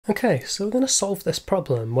Okay, so we're going to solve this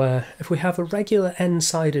problem where if we have a regular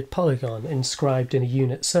n-sided polygon inscribed in a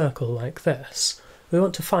unit circle like this, we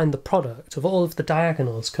want to find the product of all of the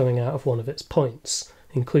diagonals coming out of one of its points,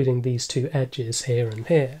 including these two edges here and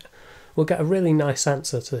here. We'll get a really nice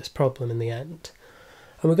answer to this problem in the end.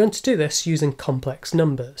 And we're going to do this using complex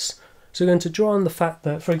numbers. So we're going to draw on the fact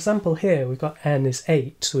that, for example here, we've got n is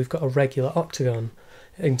 8, so we've got a regular octagon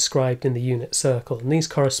inscribed in the unit circle, and these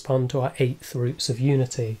correspond to our 8th roots of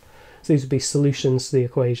unity. So these would be solutions to the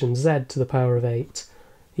equation z to the power of 8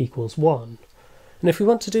 equals 1. And if we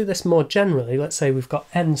want to do this more generally, let's say we've got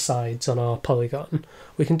n sides on our polygon,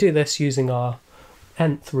 we can do this using our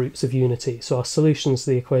nth roots of unity. So our solutions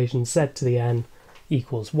to the equation z to the n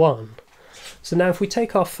equals 1. So now if we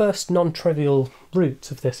take our first non-trivial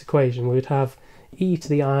root of this equation, we would have e to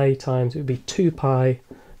the I times, it would be 2 pi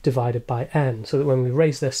divided by n, so that when we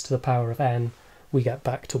raise this to the power of n, we get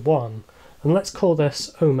back to 1. And let's call this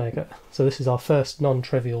omega. So this is our first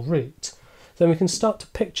non-trivial root. Then we can start to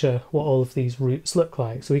picture what all of these roots look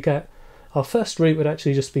like. So we get our first root would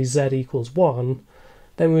actually just be z equals 1,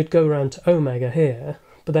 then we would go around to omega here,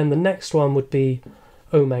 but then the next one would be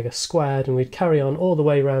omega squared, and we'd carry on all the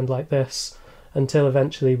way around like this until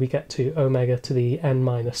eventually we get to omega to the n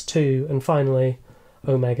minus 2, and finally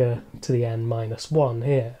omega to the n minus 1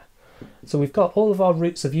 here. So we've got all of our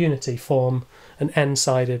roots of unity form an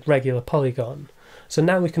n-sided regular polygon. So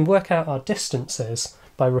now we can work out our distances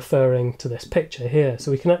by referring to this picture here. So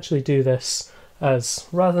we can actually do this as,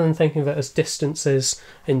 rather than thinking of it as distances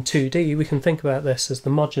in 2D, we can think about this as the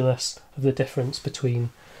modulus of the difference between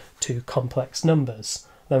two complex numbers.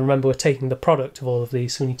 Then remember, we're taking the product of all of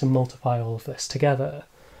these, so we need to multiply all of this together.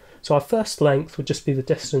 So our first length would just be the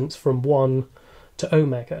distance from 1 to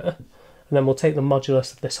omega, and then we'll take the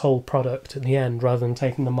modulus of this whole product at the end rather than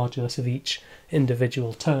taking the modulus of each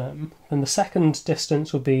individual term. And the second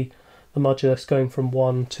distance would be the modulus going from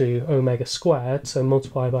 1 to omega squared, so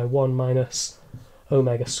multiply by 1 minus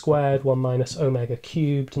omega squared, 1 minus omega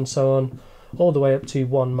cubed, and so on, all the way up to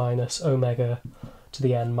 1 minus omega to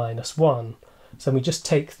the n minus 1. So we just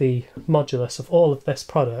take the modulus of all of this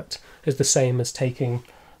product is the same as taking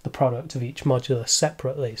the product of each modulus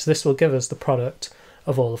separately. So this will give us the product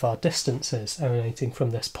of all of our distances emanating from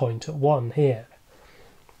this point at 1 here.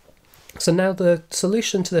 So now the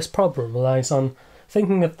solution to this problem relies on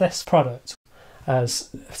thinking of this product as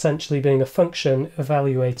essentially being a function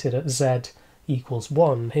evaluated at z equals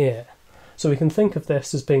 1 here. So we can think of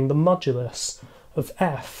this as being the modulus of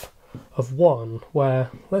f of 1, where,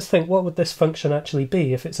 let's think, what would this function actually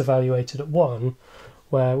be if it's evaluated at 1,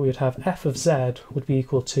 where we would have f of z would be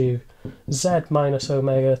equal to z minus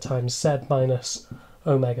omega times z minus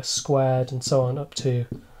omega squared, and so on up to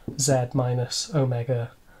z minus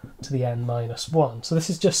omega to the n minus 1. So this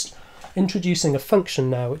is just introducing a function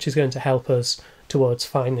now which is going to help us towards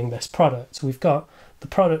finding this product. So we've got the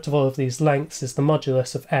product of all of these lengths is the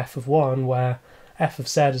modulus of f of 1, where f of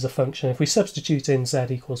z is a function. If we substitute in z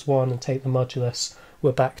equals 1 and take the modulus,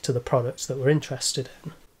 we're back to the product that we're interested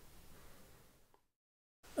in.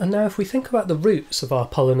 And now if we think about the roots of our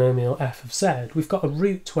polynomial f of z, we've got a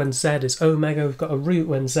root when z is omega, we've got a root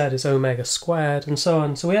when z is omega squared, and so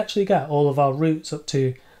on. So we actually get all of our roots up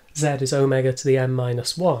to z is omega to the n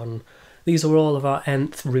minus 1. These are all of our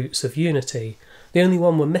nth roots of unity. The only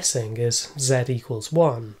one we're missing is z equals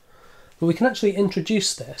 1. But we can actually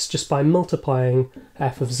introduce this just by multiplying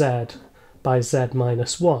f of z by z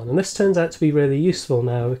minus 1. And this turns out to be really useful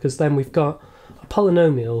now, because then we've got a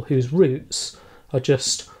polynomial whose roots are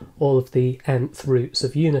just all of the nth roots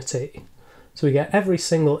of unity. So we get every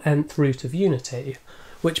single nth root of unity,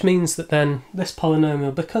 which means that then this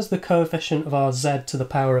polynomial, because the coefficient of our z to the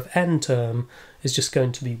power of n term is just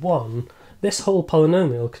going to be 1, this whole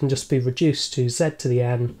polynomial can just be reduced to z to the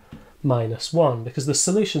n minus 1, because the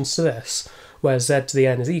solutions to this, where z to the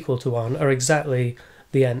n is equal to 1, are exactly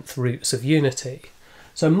the nth roots of unity.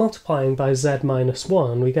 So multiplying by z minus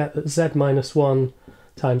 1, we get that z minus 1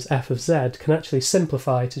 times f of z can actually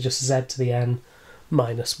simplify to just z to the n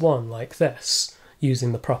minus 1 like this,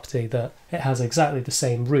 using the property that it has exactly the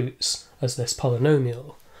same roots as this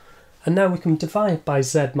polynomial. And now we can divide by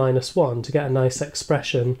z minus 1 to get a nice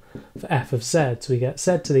expression for f of z. So we get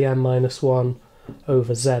z to the n minus 1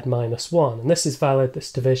 over z minus 1. And this is valid,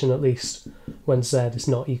 this division, at least when z is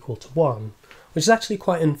not equal to 1. Which is actually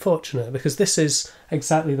quite unfortunate, because this is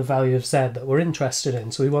exactly the value of z that we're interested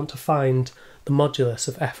in. So we want to find the modulus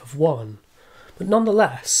of f of 1. But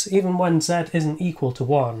nonetheless, even when z isn't equal to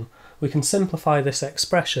 1, we can simplify this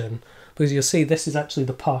expression, because you'll see this is actually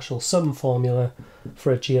the partial sum formula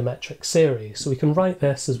for a geometric series. So we can write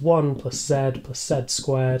this as 1 plus z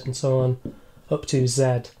squared, and so on, up to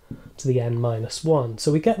z to the n minus 1.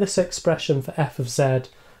 So we get this expression for f of z,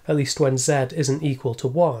 at least when z isn't equal to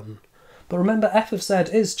 1. But remember, f of z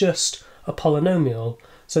is just a polynomial,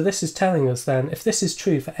 so this is telling us then, if this is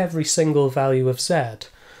true for every single value of z,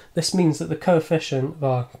 this means that the coefficient of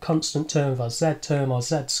our constant term, of our z term, our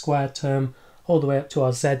z squared term, all the way up to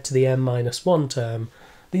our z to the n minus 1 term,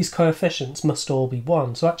 these coefficients must all be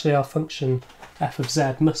 1. So actually our function f of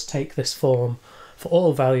z must take this form for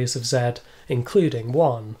all values of z, including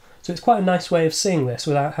 1. So it's quite a nice way of seeing this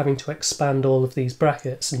without having to expand all of these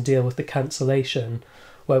brackets and deal with the cancellation,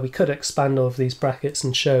 where we could expand all of these brackets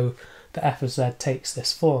and show that f of z takes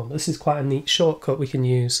this form. This is quite a neat shortcut we can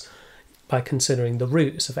use by considering the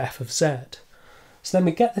roots of f of z. So then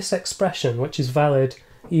we get this expression, which is valid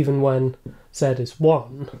even when z is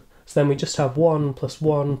 1. So then we just have 1 plus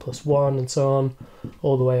 1 plus 1 and so on,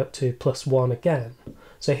 all the way up to plus 1 again.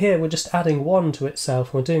 So here we're just adding 1 to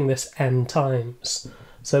itself, and we're doing this n times.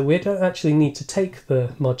 So we don't actually need to take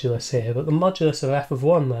the modulus here, but the modulus of f of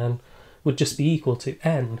 1 then would just be equal to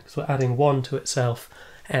n, because we're adding 1 to itself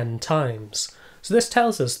n times. So this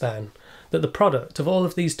tells us then that the product of all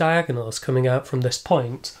of these diagonals coming out from this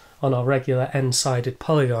point on our regular n-sided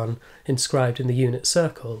polygon inscribed in the unit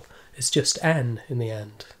circle is just n in the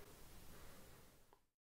end.